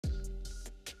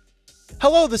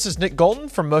Hello, this is Nick Golden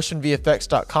from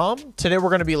MotionVFX.com. Today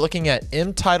we're going to be looking at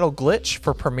mTitle glitch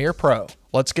for Premiere Pro.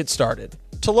 Let's get started.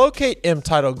 To locate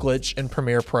mTitle glitch in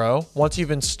Premiere Pro, once you've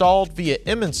installed via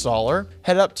mInstaller,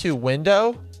 head up to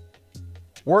Window,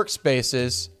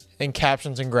 Workspaces, and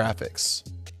Captions and Graphics.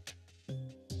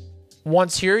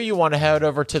 Once here, you want to head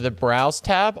over to the Browse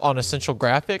tab on Essential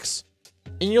Graphics,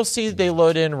 and you'll see they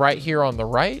load in right here on the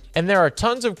right. And there are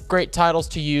tons of great titles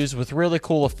to use with really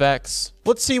cool effects.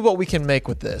 Let's see what we can make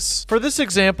with this. For this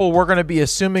example, we're going to be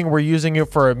assuming we're using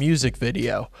it for a music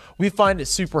video. We find it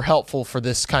super helpful for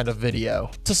this kind of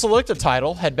video. To select a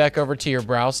title, head back over to your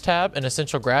Browse tab in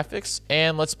Essential Graphics,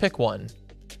 and let's pick one.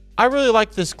 I really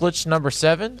like this glitch number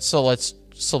 7, so let's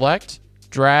select,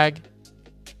 drag,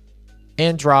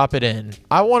 and drop it in.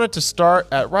 I want it to start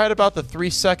at right about the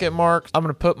 3-second mark. I'm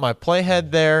going to put my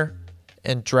playhead there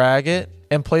and drag it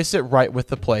and place it right with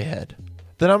the playhead.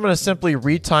 Then I'm going to simply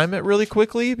retime it really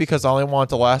quickly because I only want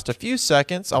it to last a few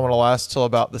seconds. I want to last till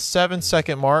about the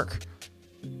 7-second mark.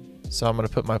 So I'm going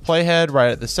to put my playhead right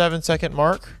at the 7-second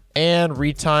mark and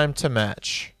retime to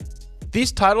match.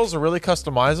 These titles are really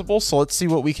customizable, so let's see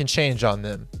what we can change on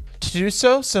them. To do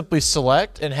so, simply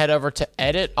select and head over to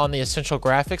Edit on the Essential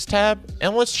Graphics tab,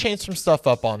 and let's change some stuff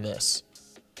up on this.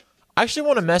 I actually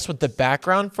want to mess with the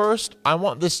background first. I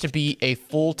want this to be a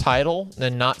full title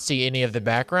and not see any of the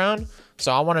background,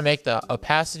 so I want to make the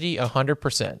opacity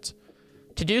 100%.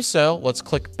 To do so, let's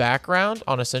click Background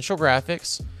on Essential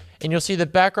Graphics, and you'll see the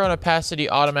background opacity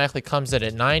automatically comes in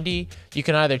at 90. You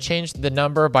can either change the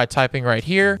number by typing right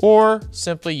here, or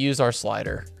simply use our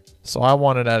slider. So I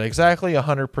want it at exactly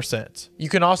 100%. You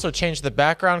can also change the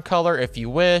background color if you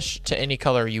wish to any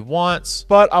color you want,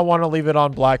 but I want to leave it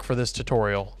on black for this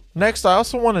tutorial. Next, I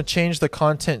also want to change the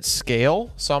content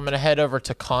scale. So I'm going to head over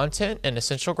to Content in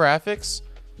Essential Graphics,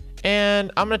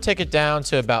 and I'm going to take it down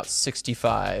to about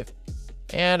 65.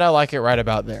 And I like it right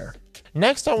about there.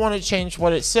 Next, I want to change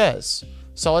what it says.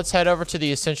 So let's head over to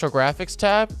the Essential Graphics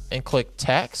tab and click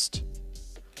Text.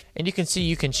 And you can see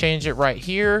you can change it right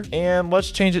here, and let's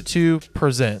change it to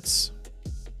presents.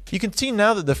 You can see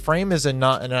now that the frame is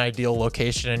not an ideal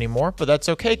location anymore, but that's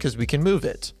okay because we can move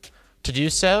it. To do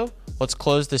so, let's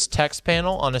close this text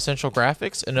panel on Essential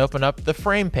Graphics and open up the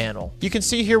frame panel. You can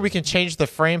see here we can change the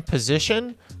frame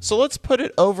position, so let's put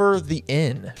it over the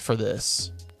N for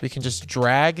this. We can just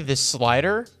drag this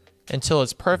slider until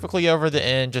it's perfectly over the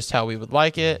N, just how we would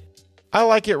like it. I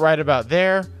like it right about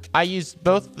there. I used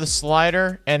both the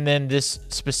slider and then this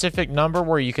specific number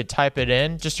where you could type it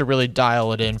in just to really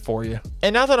dial it in for you.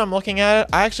 And now that I'm looking at it,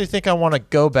 I actually think I want to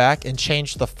go back and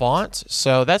change the font.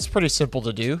 So that's pretty simple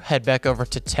to do. Head back over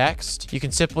to text. You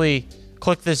can simply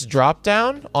click this drop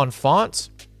down on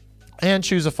font and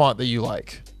choose a font that you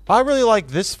like. I really like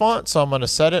this font, so I'm going to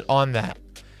set it on that.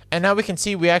 And now we can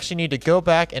see we actually need to go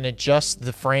back and adjust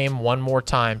the frame one more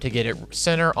time to get it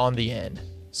center on the end.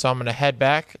 So I'm going to head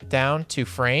back down to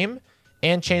frame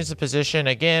and change the position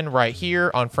again right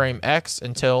here on frame X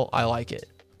until I like it.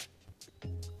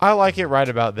 I like it right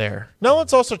about there. Now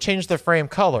let's also change the frame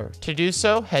color. To do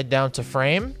so, head down to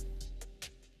frame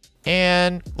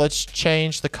and let's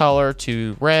change the color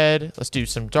to red. Let's do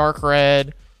some dark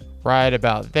red right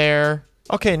about there.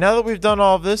 Okay, now that we've done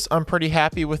all of this, I'm pretty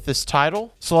happy with this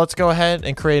title. So let's go ahead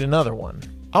and create another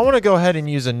one. I want to go ahead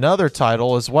and use another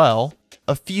title as well,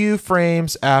 a few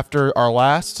frames after our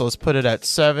last, so let's put it at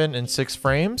 7 and 6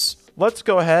 frames. Let's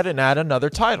go ahead and add another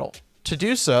title. To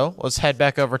do so, let's head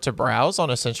back over to Browse on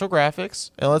Essential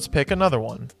Graphics, and let's pick another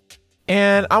one.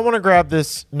 And I want to grab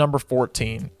this number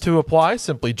 14. To apply,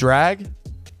 simply drag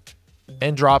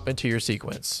and drop into your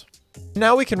sequence.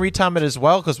 Now we can retime it as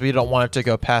well because we don't want it to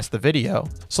go past the video.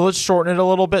 So let's shorten it a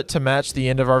little bit to match the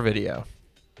end of our video.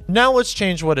 Now let's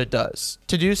change what it does.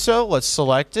 To do so, let's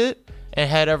select it and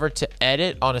head over to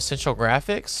Edit on Essential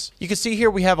Graphics. You can see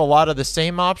here we have a lot of the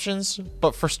same options,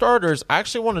 but for starters, I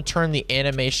actually want to turn the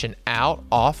animation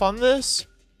off on this.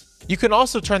 You can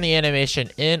also turn the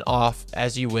animation off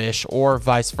as you wish, or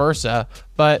vice versa,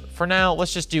 but for now,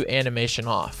 let's just do animation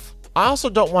off. I also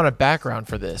don't want a background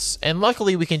for this, and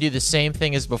luckily we can do the same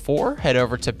thing as before, head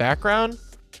over to background,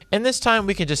 and this time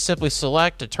we can just simply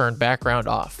select to turn background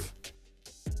off.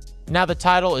 Now the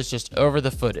title is just over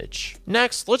the footage.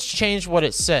 Next, let's change what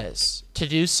it says. To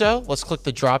do so, let's click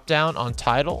the drop down on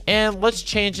title and let's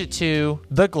change it to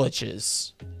the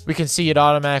glitches. We can see it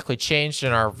automatically changed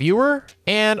in our viewer,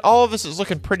 and all of this is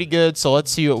looking pretty good, so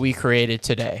let's see what we created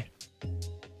today.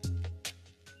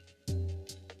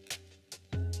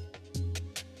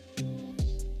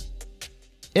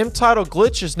 mTitle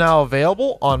glitch is now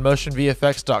available on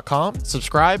MotionVFX.com.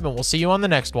 Subscribe and we'll see you on the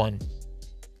next one.